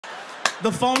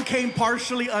The phone came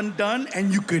partially undone,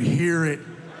 and you could hear it.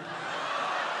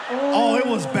 Oh, it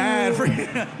was bad for you.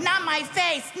 Not my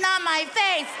face, not my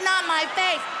face, not my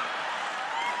face.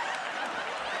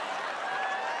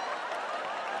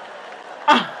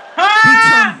 He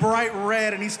turned bright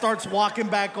red, and he starts walking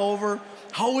back over.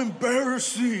 How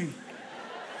embarrassing.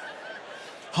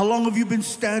 How long have you been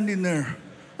standing there?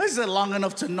 I said, long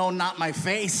enough to know not my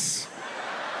face.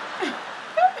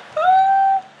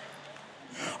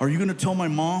 Are you gonna tell my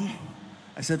mom?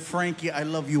 I said, Frankie, I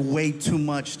love you way too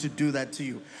much to do that to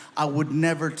you. I would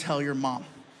never tell your mom.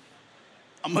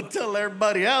 I'm gonna tell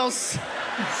everybody else.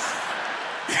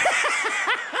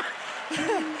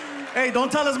 Hey,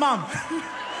 don't tell his mom.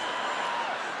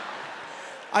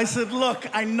 I said, look,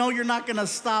 I know you're not gonna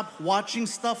stop watching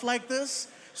stuff like this,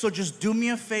 so just do me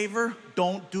a favor,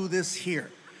 don't do this here.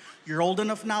 You're old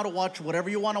enough now to watch whatever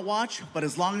you wanna watch, but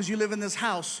as long as you live in this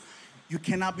house, you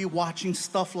cannot be watching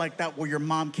stuff like that where your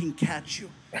mom can catch you.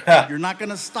 You're not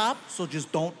gonna stop, so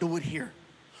just don't do it here.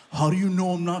 How do you know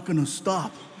I'm not gonna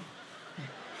stop?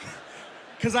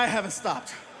 Because I haven't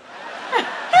stopped.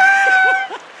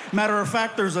 Matter of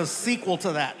fact, there's a sequel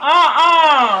to that.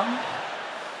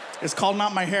 It's called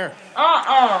Not My Hair.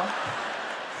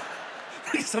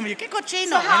 Some of you, que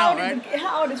cochino. So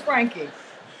how old is Frankie?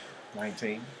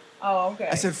 19. Oh, okay.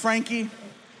 I said, Frankie,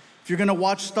 if you're gonna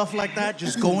watch stuff like that,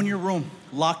 just go in your room,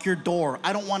 lock your door.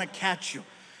 I don't wanna catch you.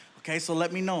 Okay, so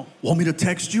let me know. Want me to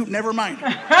text you? Never mind.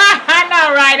 I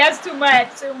know, right? That's too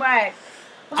much, too much.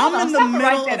 I'm in the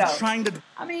middle of trying to...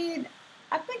 I mean,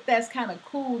 I think that's kind of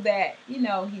cool that, you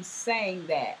know, he's saying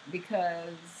that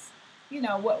because, you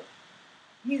know, what...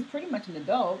 He's pretty much an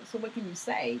adult, so what can you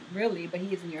say, really? But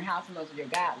he is in your house and those are your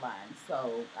guidelines,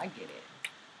 so I get it.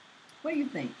 What do you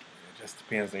think? It just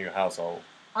depends on your household.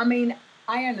 I mean,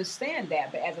 I understand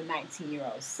that, but as a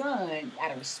 19-year-old son,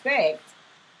 out of respect,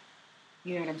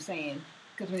 you know what I'm saying?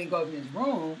 Because when he goes in his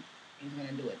room, he's going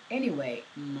to do it anyway,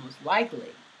 most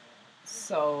likely.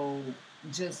 So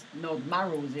just know my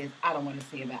rules is I don't want to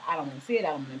see it. I don't want to see it. I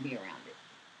don't want to be around it.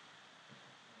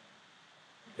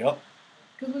 Yep.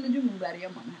 Because when did you move out of your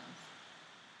mom's house?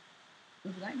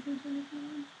 Was it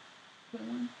 1921?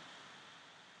 21?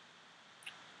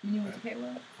 You went to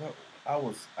K-Well?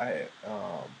 Well, I had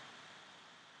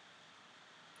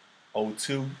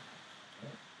 02.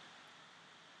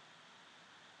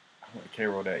 I went to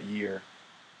K-Well that year.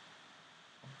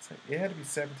 It had to be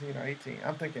 17 or 18.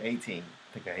 I'm thinking 18.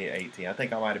 I think I hit 18. I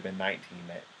think I might have been 19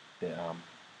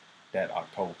 that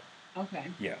October. Okay.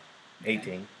 Yeah,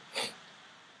 18.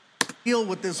 Deal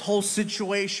with this whole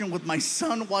situation with my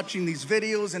son watching these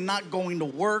videos and not going to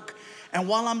work. And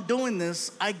while I'm doing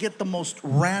this, I get the most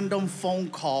random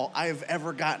phone call I have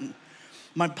ever gotten.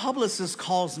 My publicist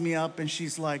calls me up and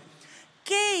she's like,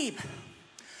 Gabe,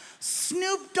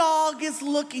 Snoop Dogg is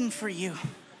looking for you.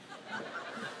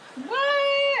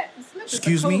 What?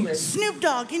 Excuse me? Snoop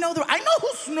Dogg, you know, I know who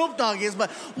Snoop Dogg is, but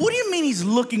what do you mean he's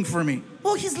looking for me?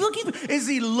 Well, he's looking for, is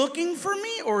he looking for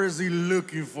me or is he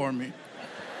looking for me?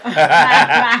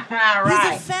 Right.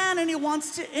 He's a fan and he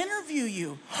wants to interview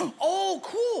you. Oh,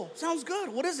 cool. Sounds good.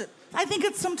 What is it? I think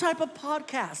it's some type of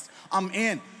podcast. I'm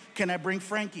in. Can I bring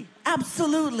Frankie?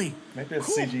 Absolutely. Maybe it's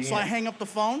cool. CGN. So I hang up the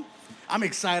phone. I'm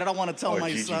excited. I want to tell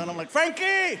my GG. son. I'm like,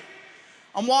 Frankie,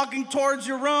 I'm walking towards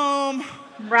your room.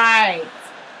 Right.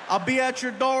 I'll be at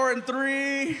your door in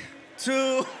 3,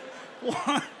 2,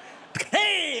 1.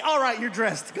 Hey, all right, you're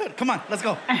dressed. Good. Come on, let's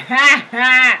go.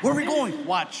 Where are we going?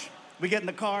 Watch. We get in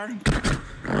the car.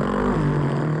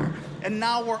 And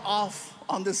now we're off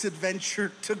on this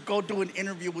adventure to go do an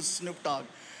interview with Snoop Dogg.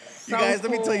 You guys,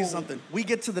 let me tell you something. We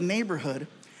get to the neighborhood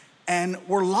and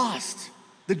we're lost.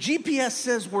 The GPS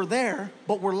says we're there,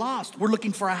 but we're lost. We're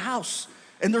looking for a house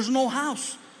and there's no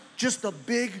house, just a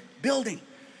big building.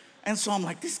 And so I'm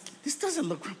like, this doesn't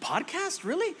look like a podcast,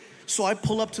 really? So I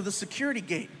pull up to the security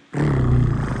gate.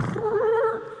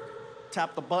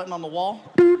 Tap the button on the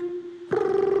wall.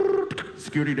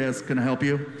 Security desk, can I help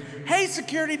you? Hey,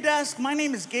 security desk, my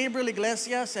name is Gabriel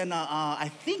Iglesias, and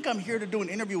I think I'm here to do an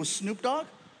interview with Snoop Dogg.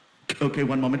 Okay,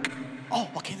 one moment. Oh,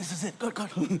 okay, this is it. Good, good.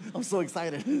 I'm so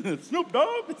excited. Snoop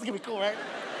Dogg? This is gonna be cool, right?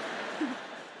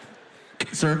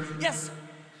 Sir? Yes.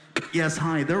 Yes,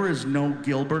 hi. There is no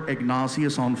Gilbert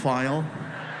Ignatius on file.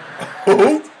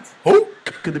 Who?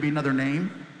 Could there be another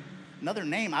name? Another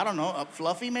name? I don't know.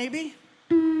 Fluffy, maybe?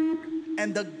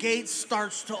 And the gate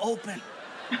starts to open.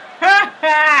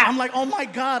 I'm like, oh my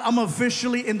God, I'm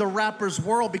officially in the rapper's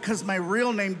world because my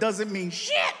real name doesn't mean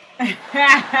shit.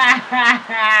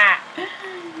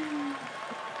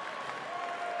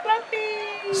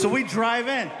 So we drive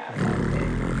in.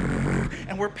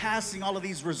 And we're passing all of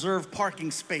these reserved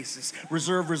parking spaces.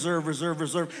 Reserve, reserve, reserve,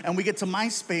 reserve. And we get to my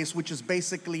space, which is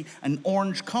basically an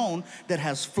orange cone that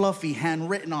has Fluffy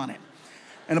handwritten on it.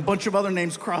 And a bunch of other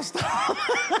names crossed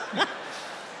off.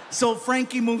 So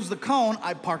Frankie moves the cone,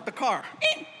 I park the car.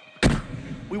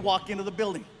 We walk into the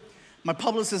building. My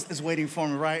publicist is waiting for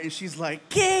me, right? And she's like,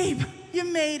 Gabe, you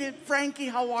made it. Frankie,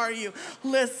 how are you?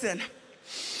 Listen,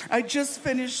 I just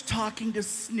finished talking to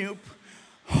Snoop.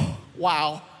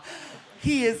 Wow.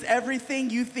 He is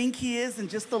everything you think he is and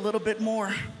just a little bit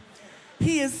more.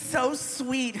 He is so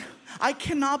sweet. I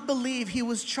cannot believe he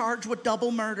was charged with double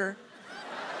murder.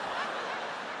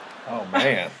 Oh,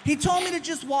 man. He told me to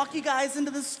just walk you guys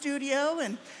into the studio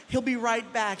and he'll be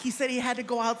right back. He said he had to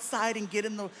go outside and get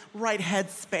in the right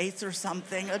headspace or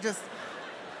something.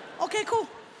 Okay, cool.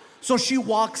 So she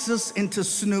walks us into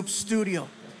Snoop's studio.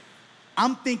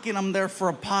 I'm thinking I'm there for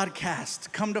a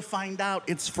podcast. Come to find out,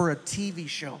 it's for a TV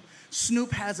show.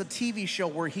 Snoop has a TV show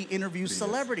where he interviews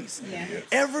celebrities. Yeah.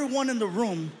 Everyone in the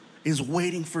room is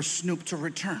waiting for Snoop to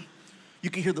return. You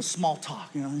can hear the small talk,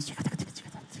 you know.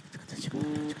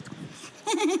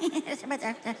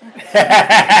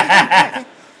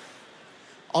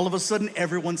 All of a sudden,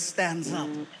 everyone stands up.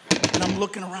 And I'm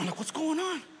looking around like, what's going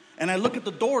on? And I look at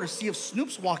the door to see if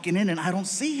Snoop's walking in, and I don't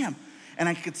see him. And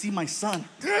I could see my son.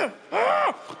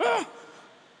 I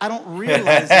don't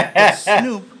realize that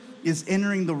Snoop is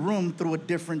entering the room through a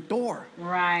different door.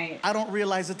 Right. I don't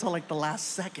realize it till like the last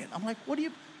second. I'm like, what are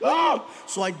you? Oh!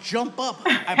 So I jump up.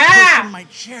 I push in my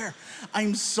chair.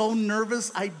 I'm so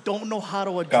nervous. I don't know how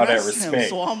to address him.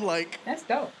 So I'm like, that's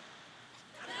dope.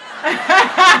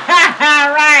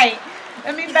 Right.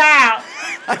 Let me bow.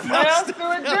 What else do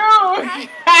I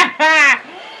do?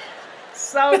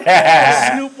 So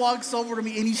cool. Snoop walks over to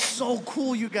me, and he's so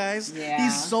cool, you guys. Yeah.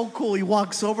 He's so cool. He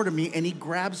walks over to me, and he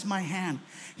grabs my hand.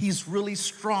 He's really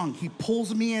strong. He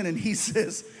pulls me in, and he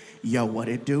says, yo, what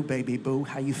it do, baby boo?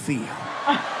 How you feel?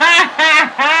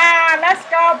 Let's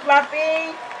go,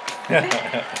 Fluffy.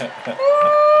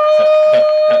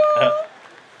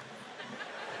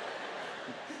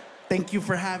 Thank you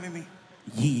for having me.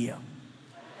 Yeah.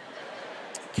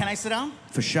 Can I sit down?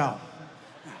 For sure.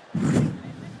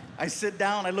 I sit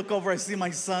down, I look over, I see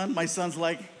my son. My son's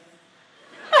like...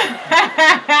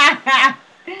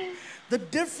 The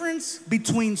difference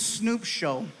between Snoop's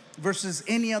show versus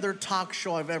any other talk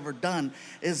show I've ever done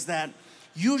is that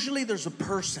usually there's a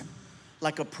person,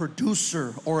 like a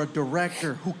producer or a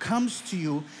director, who comes to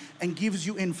you and gives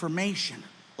you information,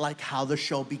 like how the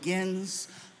show begins,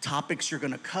 topics you're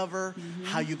gonna cover,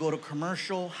 how you go to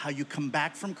commercial, how you come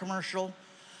back from commercial.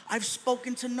 I've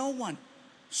spoken to no one.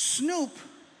 Snoop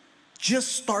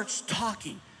just starts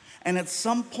talking, and at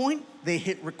some point, they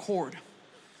hit record.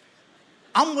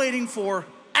 I'm waiting for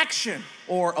action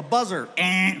or a buzzer,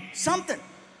 something.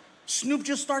 Snoop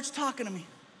just starts talking to me.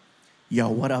 Yo,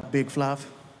 what up, Big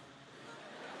Fluff?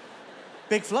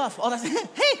 Big Fluff? Oh, that's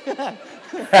hey.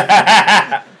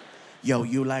 Yo,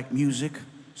 you like music?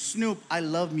 Snoop, I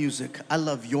love music. I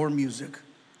love your music.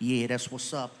 Yeah, that's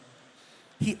what's up.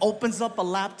 He opens up a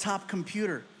laptop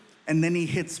computer, and then he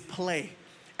hits play.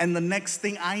 And the next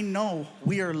thing I know,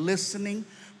 we are listening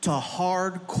to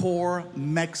hardcore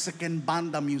Mexican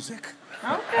banda music.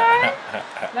 Okay.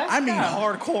 I mean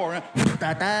hardcore.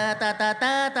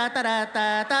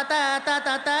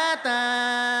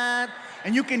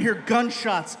 And you can hear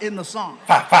gunshots in the song.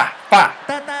 Fa, fa, fa.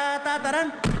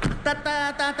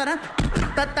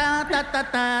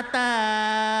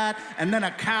 And then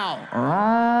a cow.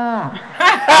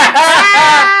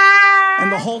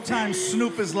 And the whole time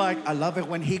Snoop is like, I love it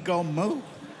when he go moo.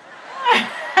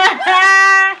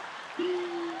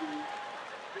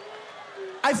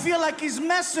 I feel like he's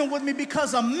messing with me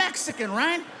because I'm Mexican,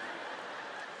 right?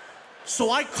 So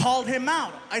I called him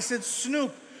out. I said,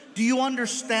 Snoop, do you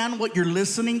understand what you're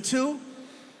listening to?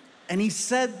 And he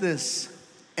said this,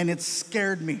 and it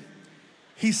scared me.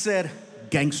 He said,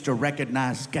 gangster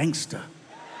recognize gangster.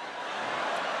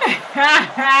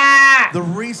 The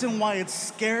reason why it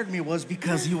scared me was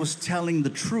because he was telling the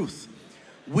truth.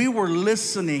 We were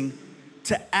listening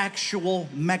to actual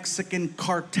Mexican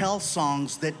cartel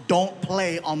songs that don't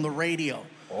play on the radio.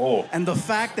 Oh. And the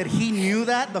fact that he knew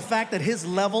that, the fact that his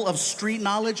level of street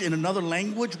knowledge in another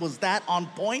language was that on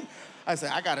point, I said,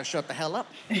 I gotta shut the hell up.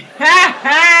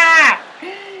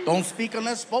 Don't speak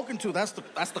unless spoken to. That's the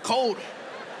code.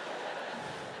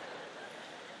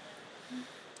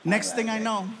 Next thing I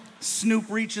know, Snoop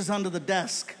reaches under the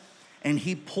desk and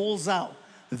he pulls out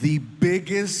the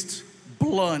biggest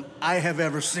blunt I have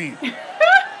ever seen.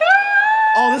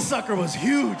 Oh, this sucker was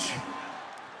huge.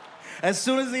 As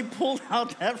soon as he pulled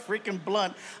out that freaking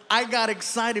blunt, I got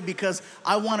excited because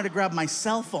I wanted to grab my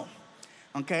cell phone.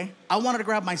 Okay? I wanted to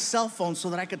grab my cell phone so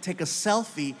that I could take a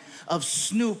selfie of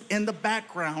Snoop in the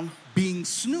background being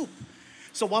Snoop.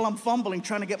 So while I'm fumbling,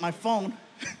 trying to get my phone,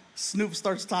 Snoop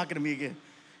starts talking to me again.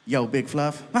 Yo, Big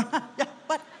Fluff. Yeah,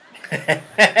 what?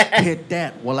 Hit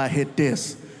that while I hit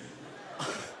this.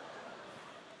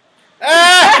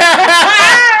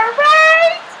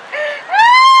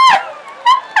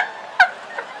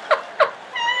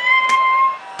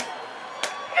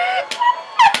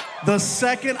 The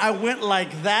second I went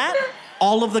like that,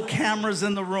 all of the cameras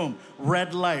in the room,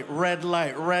 red light, red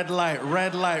light, red light,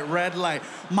 red light, red light.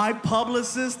 My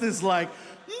publicist is like,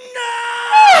 no!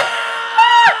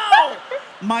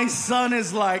 My son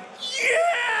is like, yeah!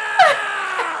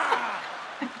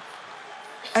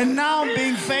 And now I'm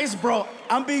being faced, bro.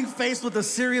 I'm being faced with a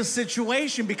serious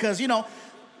situation because, you know,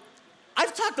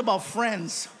 I've talked about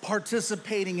friends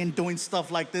participating in doing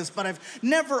stuff like this, but I've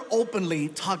never openly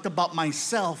talked about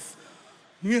myself,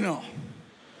 you know.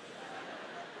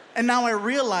 And now I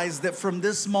realize that from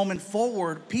this moment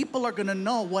forward, people are gonna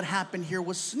know what happened here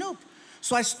with Snoop.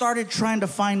 So I started trying to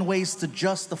find ways to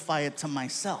justify it to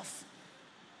myself.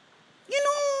 You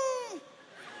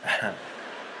know,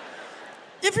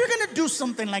 if you're gonna do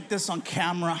something like this on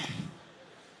camera,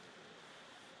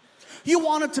 you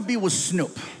want it to be with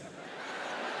Snoop.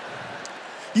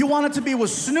 You want it to be with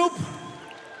Snoop,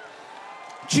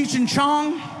 Cheech and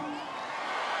Chong.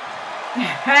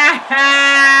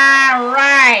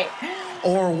 Right.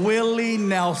 Or Willie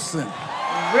Nelson.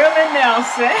 Willie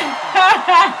Nelson.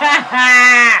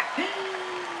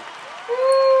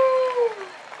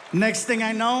 Next thing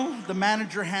I know, the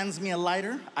manager hands me a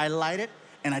lighter. I light it,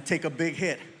 and I take a big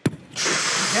hit.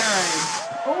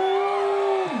 Done.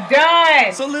 Ooh,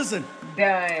 done. So listen.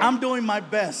 Done. I'm doing my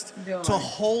best to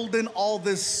hold in all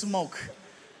this smoke.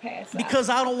 Pass out. Because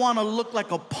I don't want to look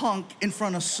like a punk in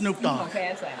front of Snoop Dogg.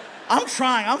 Pass out. I'm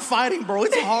trying. I'm fighting, bro.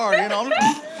 It's hard, you know.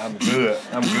 I'm good.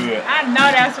 I'm good. I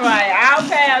know that's right. I'll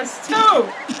pass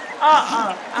too.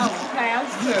 I will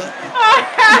pass too.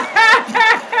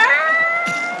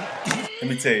 Let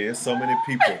me tell you, there's so many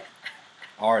people,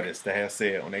 artists, that have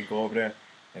said when they go over there,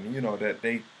 and you know that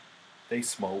they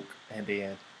smoke, and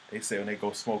then they say when they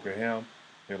go smoke with him,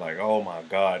 they're like, oh my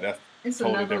God, that's it's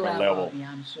totally another different level.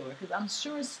 Yeah, I'm sure. Because I'm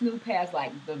sure Snoop has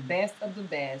like the best of the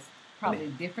best, probably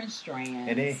different strands.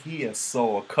 And then he is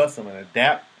so accustomed and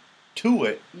adapt to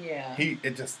it. Yeah. He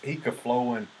could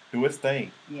flow and do his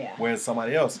thing. Yeah. Whereas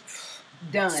somebody else,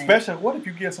 done. especially what if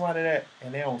you get somebody that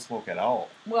and they don't smoke at all?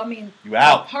 Well, I mean, you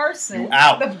out. The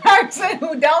person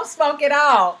who don't smoke at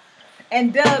all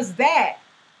and does that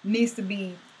needs to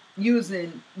be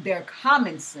using their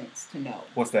common sense to know.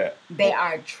 What's that? They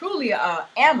are truly an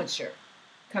amateur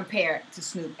compared to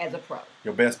Snoop as a pro.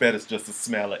 Your best bet is just to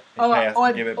smell it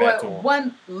and give it back to him.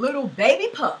 One little baby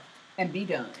puff and be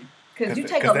done. Because you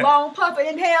take a long puff and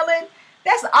inhaling,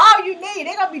 that's all you need.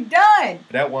 They're going to be done.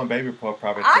 That one baby puff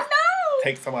probably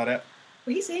take some of that.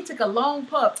 But he said he took a long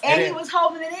puff and he was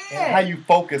holding it in. And how you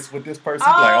focus with this person,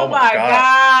 you're like, oh my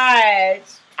gosh.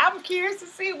 I'm curious to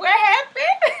see what happened.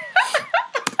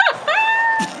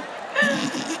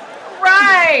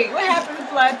 Right. What happened to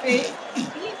Fluffy?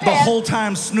 The whole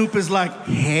time Snoop is like,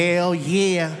 hell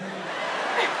yeah.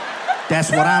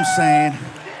 That's what I'm saying.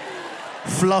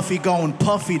 Fluffy going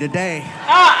puffy today.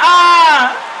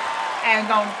 And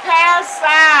gonna pass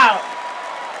out.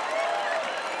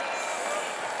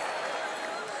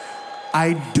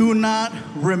 I do not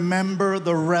remember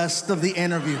the rest of the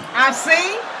interview. I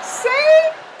see.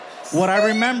 What I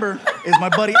remember is my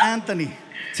buddy Anthony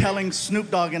telling Snoop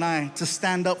Dogg and I to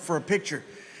stand up for a picture.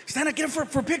 Stand up, get up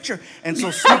for a picture. And so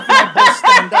Snoop and I both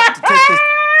stand up to take this.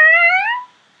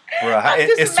 Right.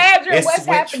 Just imagine what's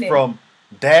happening. From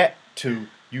that to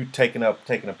you taking a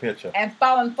picture. And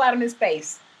falling flat on his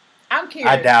face. I'm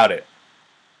curious. I doubt it.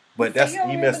 But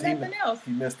he missed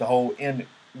the whole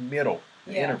middle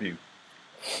interview.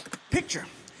 Picture.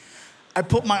 I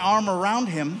put my arm around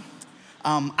him.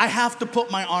 I have to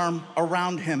put my arm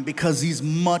around him because he's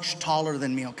much taller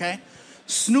than me, okay?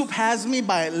 Snoop has me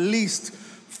by at least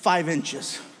 5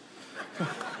 inches.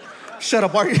 Shut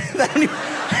up, are you? Because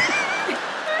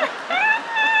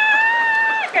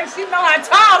she know how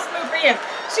tall Snoop is.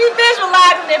 She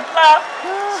visualizing it, Fluff.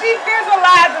 She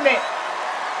visualizing it.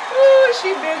 Ooh,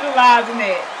 she visualizing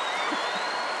it.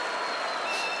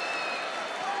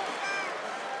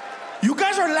 You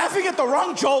guys are laughing at the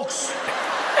wrong jokes.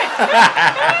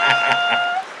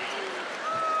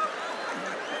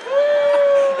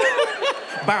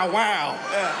 Bow wow.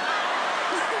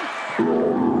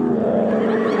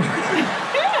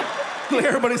 Yeah.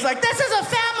 Everybody's like, this is a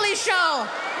family show.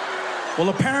 Well,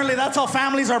 apparently that's how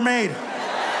families are made.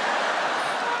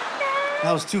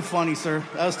 That was too funny, sir.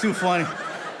 That was too funny.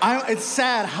 It's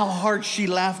sad how hard she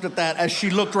laughed at that as she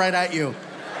looked right at you.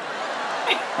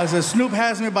 I said, Snoop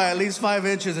has me by at least 5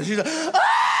 inches. And she's like, ah!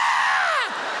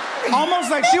 Almost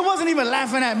like she wasn't even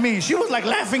laughing at me. She was like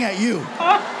laughing at you.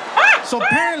 So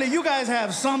apparently you guys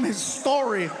have some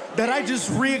story that I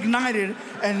just reignited,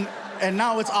 and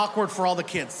now it's awkward for all the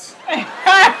kids.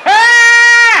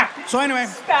 So anyway.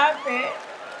 Stop it.